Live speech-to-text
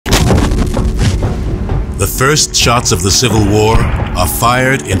The first shots of the Civil War are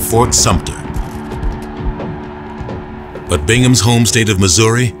fired in Fort Sumter. But Bingham's home state of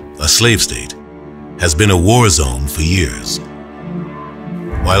Missouri, a slave state, has been a war zone for years.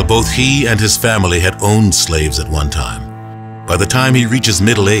 While both he and his family had owned slaves at one time, by the time he reaches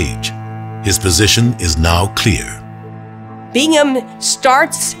middle age, his position is now clear. Bingham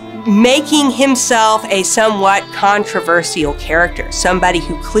starts making himself a somewhat controversial character, somebody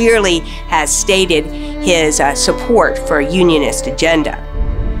who clearly has stated his support for a unionist agenda.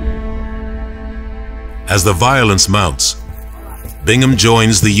 As the violence mounts, Bingham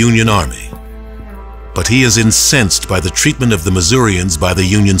joins the Union Army. But he is incensed by the treatment of the Missourians by the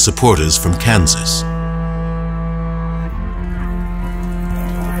Union supporters from Kansas.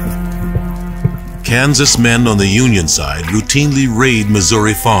 Kansas men on the Union side routinely raid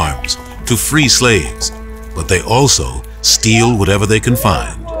Missouri farms to free slaves, but they also steal whatever they can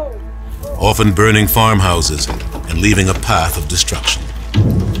find, often burning farmhouses and leaving a path of destruction.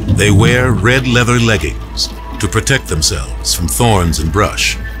 They wear red leather leggings to protect themselves from thorns and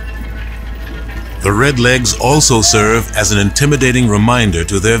brush. The red legs also serve as an intimidating reminder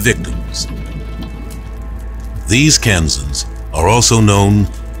to their victims. These Kansans are also known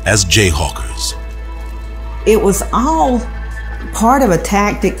as jayhawkers. It was all part of a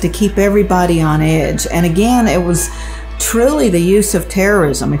tactic to keep everybody on edge. And again, it was truly the use of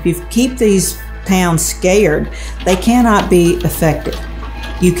terrorism. If you keep these towns scared, they cannot be effective.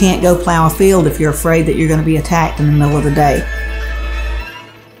 You can't go plow a field if you're afraid that you're going to be attacked in the middle of the day.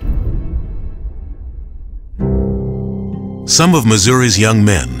 Some of Missouri's young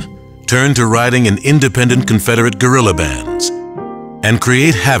men turn to riding in independent Confederate guerrilla bands and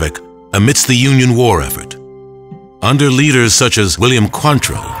create havoc amidst the Union war effort. Under leaders such as William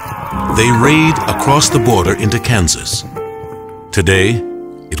Quantrill, they raid across the border into Kansas. Today,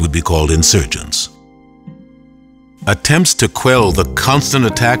 it would be called insurgents. Attempts to quell the constant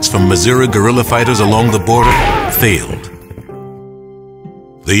attacks from Missouri guerrilla fighters along the border failed.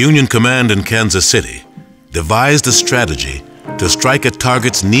 The Union command in Kansas City devised a strategy to strike at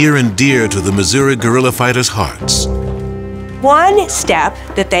targets near and dear to the Missouri guerrilla fighters' hearts. One step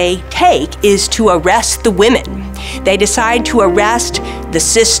that they take is to arrest the women. They decide to arrest the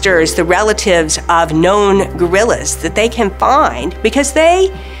sisters, the relatives of known guerrillas that they can find because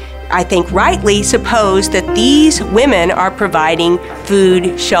they, I think rightly, suppose that these women are providing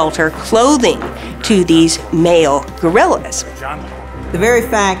food, shelter, clothing to these male guerrillas. The very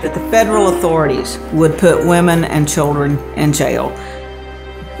fact that the federal authorities would put women and children in jail,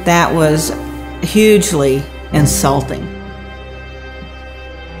 that was hugely insulting.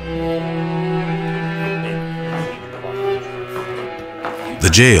 The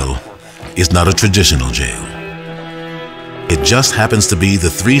jail is not a traditional jail. It just happens to be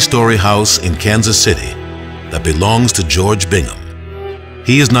the three-story house in Kansas City that belongs to George Bingham.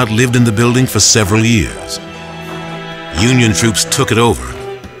 He has not lived in the building for several years. Union troops took it over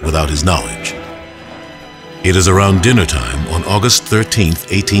without his knowledge. It is around dinner time on August 13th,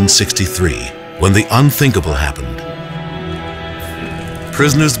 1863, when the unthinkable happened.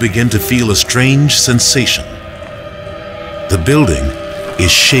 Prisoners begin to feel a strange sensation. The building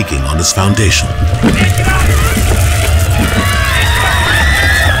is shaking on its foundation.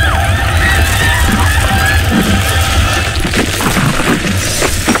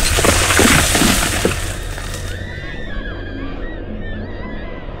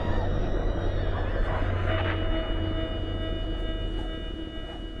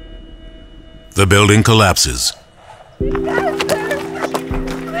 The building collapses,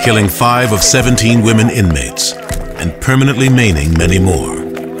 killing 5 of 17 women inmates and permanently maiming many more.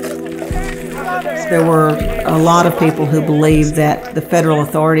 There were a lot of people who believed that the federal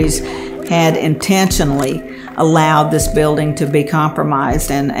authorities had intentionally allowed this building to be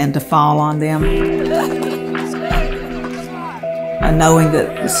compromised and to fall on them, knowing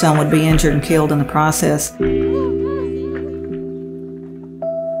that some would be injured and killed in the process.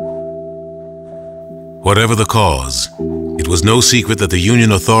 Whatever the cause, it was no secret that the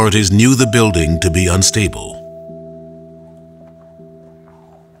Union authorities knew the building to be unstable.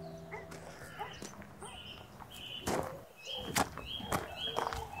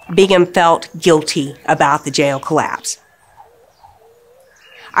 Bingham felt guilty about the jail collapse.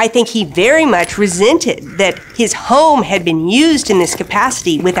 I think he very much resented that his home had been used in this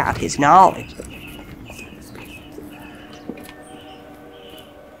capacity without his knowledge.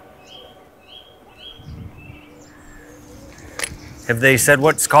 Have they said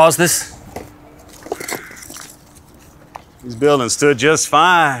what's caused this? These buildings stood just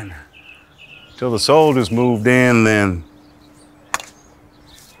fine till the soldiers moved in, then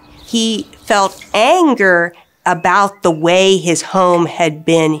he felt anger about the way his home had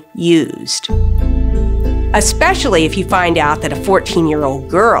been used. Especially if you find out that a 14-year-old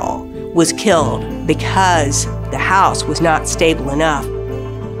girl was killed because the house was not stable enough.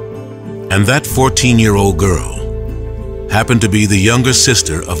 And that 14-year-old girl happened to be the younger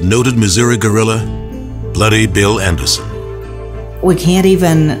sister of noted Missouri guerrilla, Bloody Bill Anderson. We can't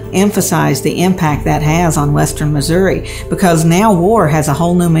even emphasize the impact that has on Western Missouri, because now war has a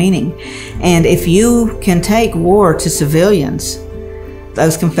whole new meaning. And if you can take war to civilians,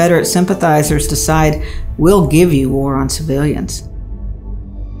 those Confederate sympathizers decide, we'll give you war on civilians.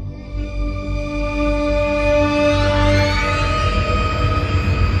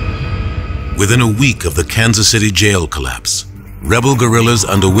 Within a week of the Kansas City jail collapse, rebel guerrillas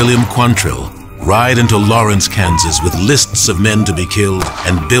under William Quantrill ride into Lawrence, Kansas with lists of men to be killed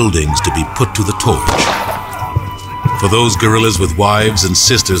and buildings to be put to the torch. For those guerrillas with wives and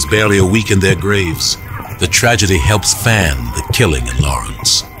sisters barely a week in their graves, the tragedy helps fan the killing in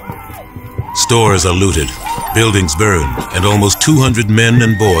Lawrence. Stores are looted, buildings burned, and almost 200 men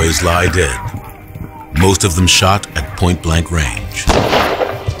and boys lie dead, most of them shot at point-blank range.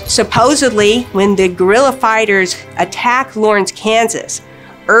 Supposedly, when the guerrilla fighters attacked Lawrence, Kansas,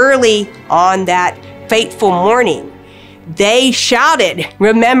 early on that fateful morning, they shouted,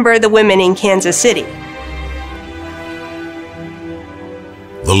 "Remember the women in Kansas City."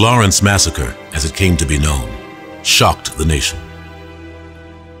 The Lawrence Massacre, as it came to be known, shocked the nation.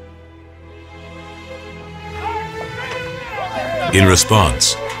 In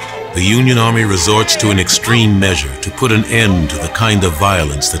response, the Union Army resorts to an extreme measure to put an end to the kind of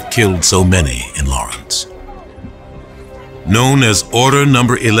violence that killed so many in Lawrence. Known as Order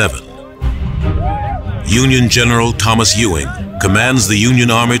Number 11, Union General Thomas Ewing commands the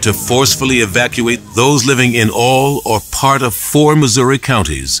Union Army to forcefully evacuate those living in all or part of 4 Missouri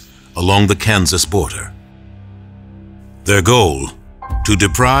counties along the Kansas border. Their goal: to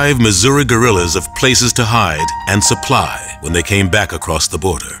deprive Missouri guerrillas of places to hide and supply when they came back across the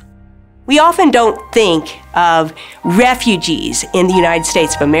border. We often don't think of refugees in the United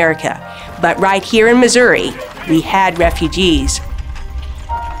States of America, but right here in Missouri, we had refugees.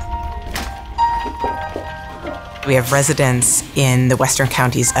 We have residents in the western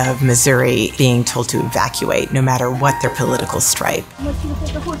counties of Missouri being told to evacuate, no matter what their political stripe.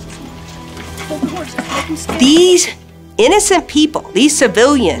 These innocent people, these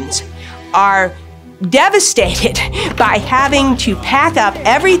civilians, are devastated by having to pack up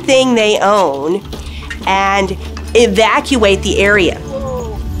everything they own and evacuate the area.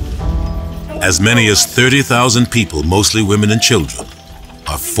 As many as 30,000 people, mostly women and children,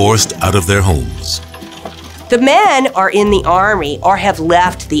 are forced out of their homes. The men are in the Army or have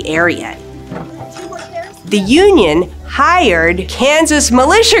left the area. The Union hired Kansas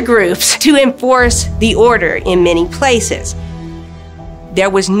militia groups to enforce the order in many places. There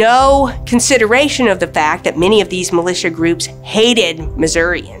was no consideration of the fact that many of these militia groups hated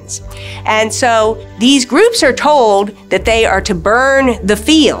Missourians. And so these groups are told that they are to burn the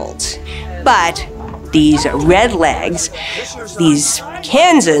fields. But these redlegs, these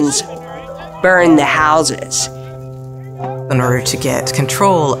Kansans, burn the houses. In order to get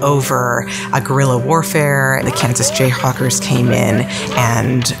control over guerrilla warfare, the Kansas Jayhawkers came in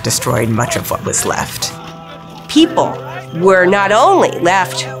and destroyed much of what was left. People were not only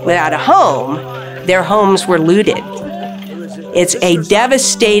left without a home, their homes were looted. It's a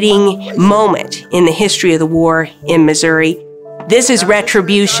devastating moment in the history of the war in Missouri. This is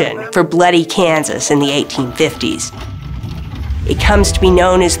retribution for bloody Kansas in the 1850s. It comes to be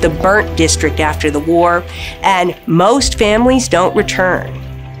known as the Burnt District after the war, and most families don't return.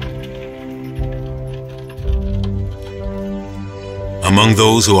 Among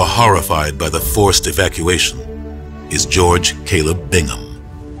those who are horrified by the forced evacuation is George Caleb Bingham.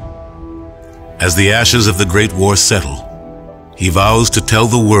 As the ashes of the Great War settle, he vows to tell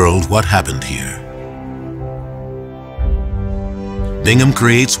the world what happened here. Bingham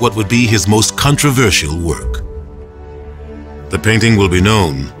creates what would be his most controversial work. The painting will be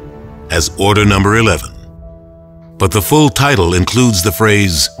known as Order Number 11, but the full title includes the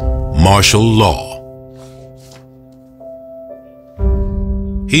phrase martial law.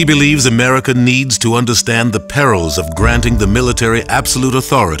 He believes America needs to understand the perils of granting the military absolute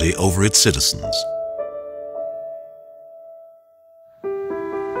authority over its citizens.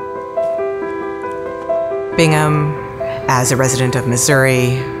 Bingham, as a resident of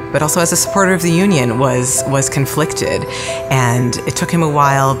Missouri, but also as a supporter of the Union, was conflicted, and it took him a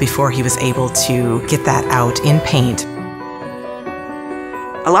while before he was able to get that out in paint.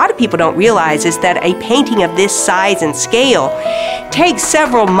 A a lot of people don't realize is that a painting of this size and scale takes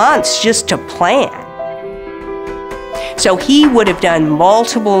several months just to plan. So he would have done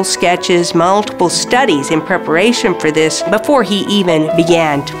multiple sketches, multiple studies in preparation for this before he even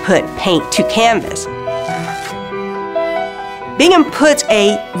began to put paint to canvas. Bingham puts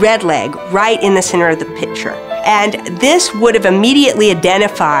a red leg right in the center of the picture, and this would have immediately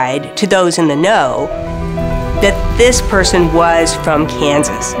identified to those in the know that this person was from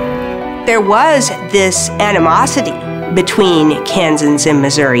Kansas. There was this animosity between Kansans and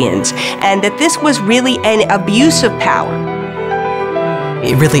Missourians, and that this was really an abuse of power.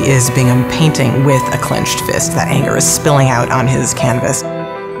 It really is Bingham painting with a clenched fist. That anger is spilling out on his canvas.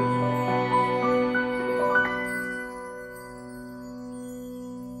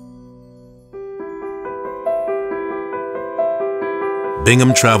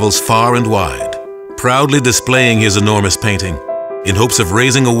 Bingham travels far and wide, proudly displaying his enormous painting in hopes of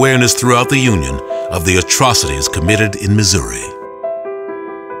raising awareness throughout the Union of the atrocities committed in Missouri.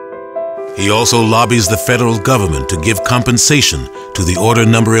 He also lobbies the federal government to give compensation to the Order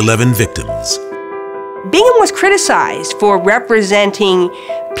No. 11 victims. Bingham was criticized for representing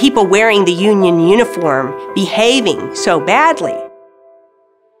people wearing the Union uniform behaving so badly.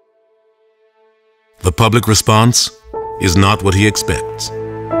 The public response is not what he expects.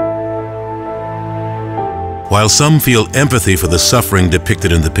 While some feel empathy for the suffering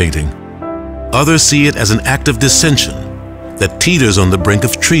depicted in the painting, others see it as an act of dissension that teeters on the brink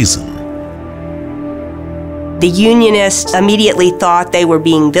of treason. The Unionists immediately thought they were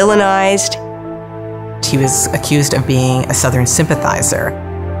being villainized. He was accused of being a Southern sympathizer,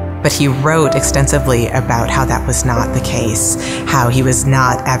 but he wrote extensively about how that was not the case, how he was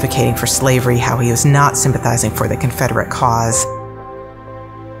not advocating for slavery, how he was not sympathizing for the Confederate cause.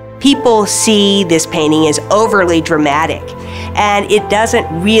 People see this painting as overly dramatic, and it doesn't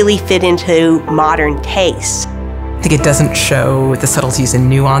really fit into modern tastes. I think it doesn't show the subtleties and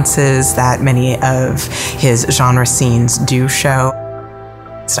nuances that many of his genre scenes do show.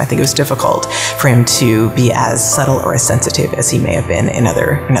 So I think it was difficult for him to be as subtle or as sensitive as he may have been in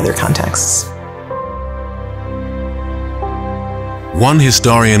other contexts. One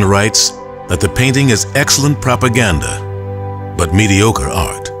historian writes that the painting is excellent propaganda, but mediocre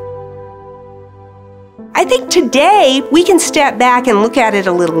art. I think today we can step back and look at it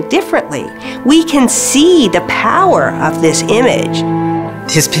a little differently. We can see the power of this image.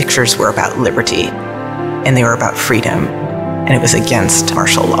 His pictures were about liberty, and they were about freedom, and it was against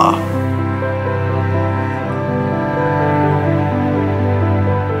martial law.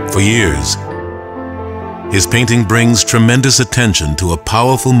 For years, his painting brings tremendous attention to a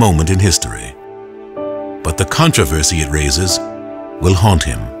powerful moment in history. But the controversy it raises will haunt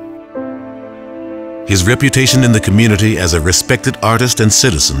him. His reputation in the community as a respected artist and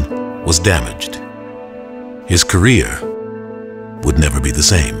citizen was damaged. His career would never be the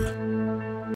same.